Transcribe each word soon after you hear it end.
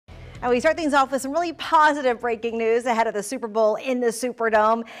And we start things off with some really positive breaking news ahead of the Super Bowl in the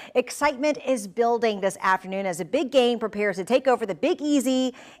Superdome. Excitement is building this afternoon as a big game prepares to take over the Big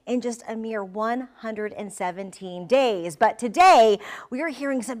Easy in just a mere 117 days. But today, we are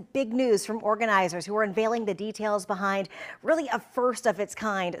hearing some big news from organizers who are unveiling the details behind really a first of its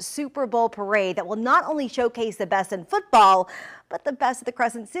kind Super Bowl parade that will not only showcase the best in football, but the best the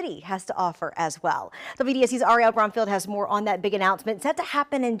Crescent City has to offer as well. WDSC's Ariel Bromfield has more on that big announcement set to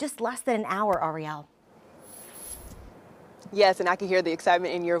happen in just less than an hour, Ariel. Yes, and I can hear the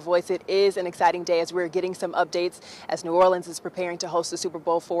excitement in your voice. It is an exciting day as we're getting some updates as New Orleans is preparing to host the Super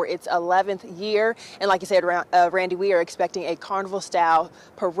Bowl for its 11th year. And like you said, Randy, we are expecting a carnival-style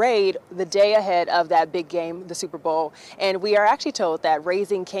parade the day ahead of that big game, the Super Bowl. And we are actually told that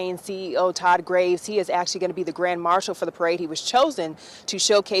Raising Cane CEO Todd Graves, he is actually going to be the Grand Marshal for the parade. He was chosen to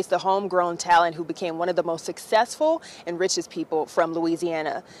showcase the homegrown talent who became one of the most successful and richest people from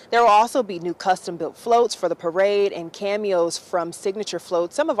Louisiana. There will also be new custom-built floats for the parade and cameos from signature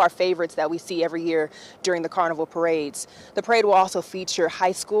floats, some of our favorites that we see every year during the carnival parades. The parade will also feature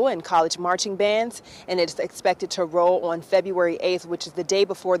high school and college marching bands, and it's expected to roll on February 8th, which is the day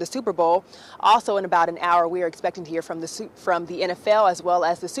before the Super Bowl. Also in about an hour, we are expecting to hear from the NFL as well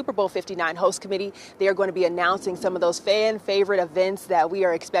as the Super Bowl 59 host committee. They are going to be announcing some of those fan favorite events that we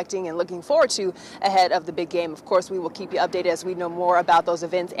are expecting and looking forward to ahead of the big game. Of course, we will keep you updated as we know more about those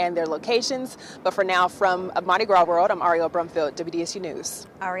events and their locations. But for now, from Mardi Gras World, I'm Ariel Bromfield, WDSU News.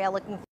 Ariel, looking